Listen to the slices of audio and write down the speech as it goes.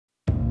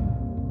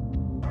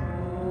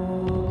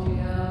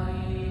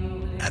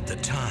At the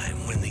time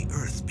when the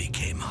earth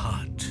became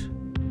hot.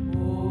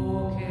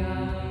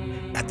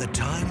 At the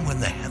time when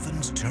the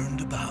heavens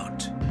turned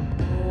about.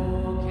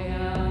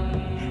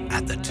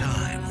 At the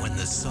time when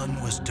the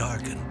sun was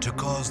darkened to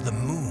cause the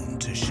moon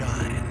to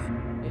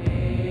shine.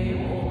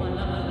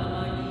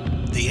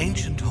 The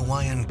ancient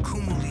Hawaiian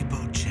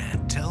Kumulipo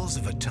chant tells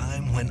of a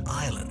time when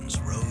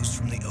islands rose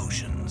from the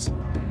oceans,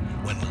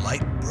 when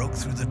light broke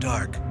through the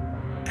dark,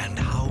 and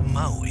how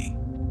Maui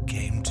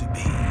came to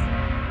be.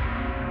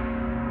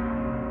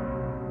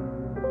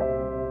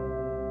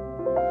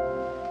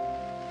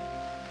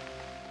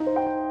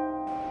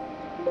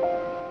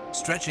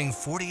 Stretching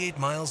 48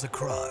 miles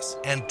across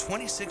and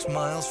 26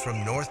 miles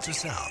from north to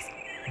south,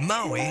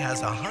 Maui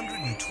has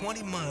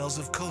 120 miles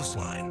of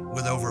coastline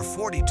with over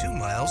 42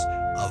 miles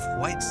of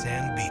white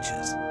sand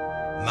beaches.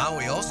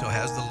 Maui also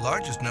has the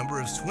largest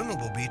number of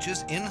swimmable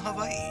beaches in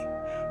Hawaii,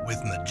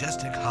 with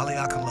majestic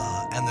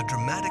Haleakala and the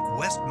dramatic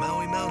West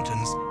Maui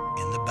Mountains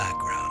in the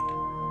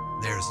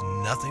background. There's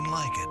nothing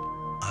like it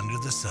under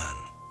the sun.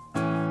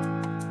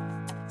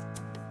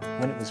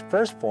 When it was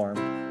first formed,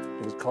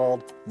 it was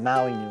called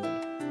Maui Nui.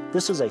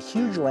 This was a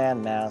huge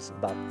land mass,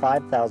 about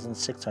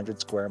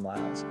 5,600 square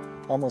miles,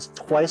 almost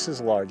twice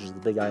as large as the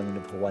big island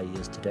of Hawaii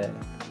is today.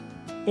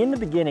 In the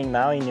beginning,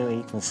 Maui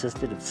Nui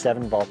consisted of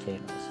 7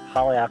 volcanoes,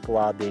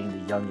 Haleakala being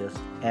the youngest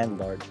and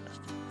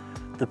largest.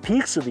 The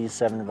peaks of these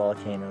 7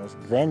 volcanoes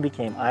then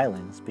became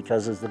islands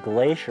because as the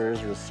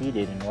glaciers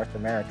receded in North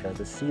America,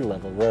 the sea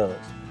level rose.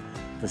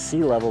 The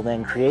sea level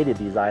then created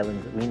these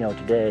islands that we know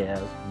today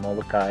as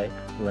Molokai,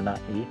 Lanai,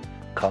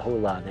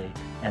 Kaho'olawe,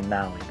 and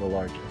Maui, the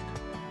largest.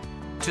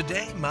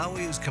 Today,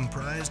 Maui is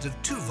comprised of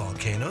 2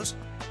 volcanoes,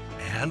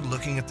 and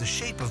looking at the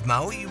shape of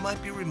Maui, you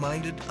might be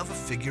reminded of a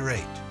figure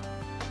 8.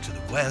 To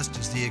the west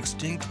is the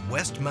extinct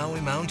West Maui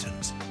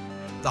Mountains.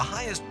 The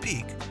highest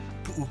peak,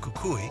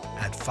 Pu'ukukui,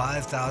 at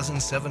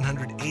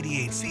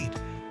 5,788 feet,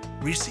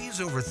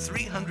 receives over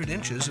 300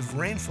 inches of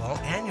rainfall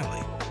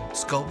annually,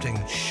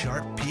 sculpting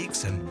sharp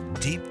peaks and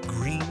deep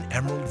green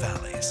emerald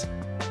valleys.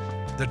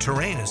 The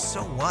terrain is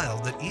so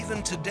wild that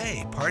even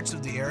today, parts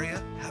of the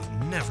area have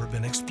never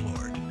been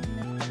explored.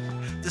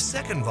 The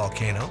second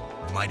volcano,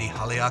 mighty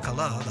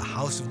Haleakala, the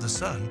House of the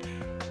Sun,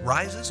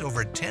 rises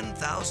over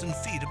 10,000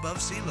 feet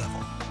above sea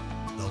level,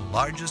 the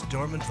largest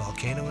dormant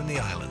volcano in the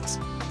islands.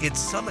 Its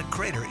summit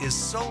crater is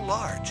so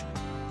large,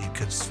 it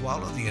could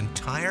swallow the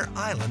entire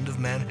island of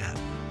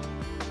Manhattan.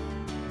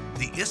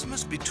 The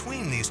isthmus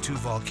between these 2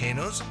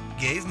 volcanoes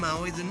gave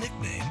Maui the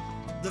nickname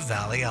the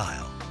Valley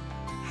Isle.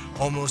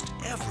 Almost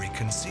every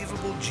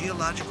conceivable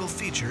geological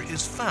feature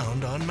is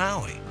found on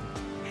Maui.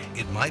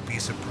 It might be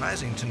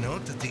surprising to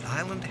note that the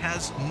island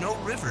has no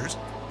rivers,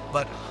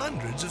 but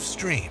hundreds of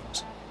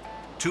streams.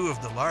 2 of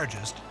the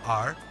largest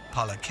are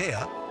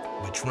Palakea,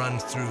 which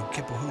runs through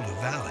Kipuhulu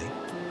Valley,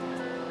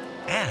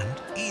 and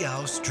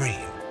Iao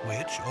Stream,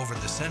 which over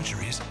the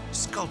centuries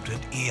sculpted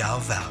Iao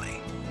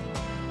Valley.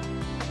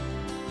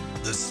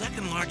 The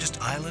second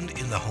largest island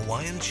in the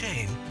Hawaiian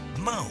chain,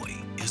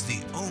 Maui is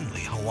the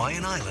only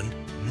Hawaiian island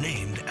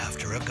named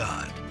after a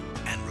god,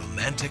 and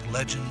romantic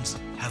legends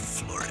have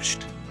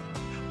flourished.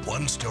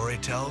 One story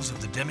tells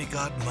of the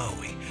demigod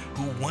Maui,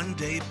 who one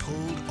day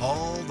pulled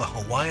all the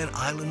Hawaiian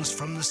islands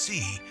from the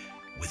sea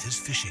with his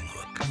fishing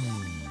hook.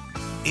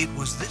 It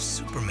was this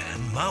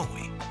Superman,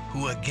 Maui,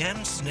 who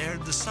again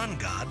snared the sun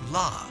god,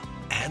 La,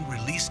 and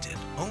released it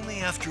only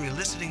after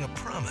eliciting a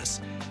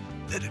promise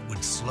that it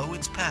would slow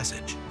its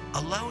passage,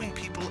 allowing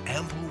people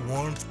ample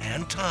warmth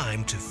and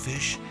time to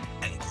fish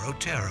and grow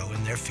taro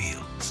in their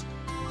fields.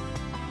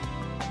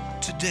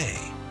 Today,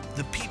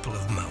 the people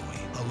of Maui,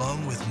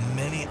 along with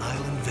many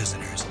island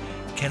visitors,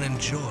 can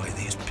enjoy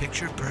these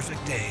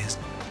picture-perfect days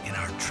in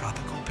our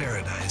tropical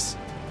paradise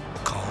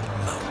called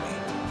Maui.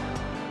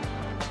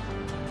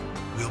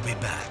 We'll be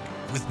back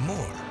with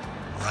more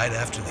right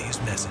after these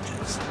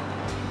messages.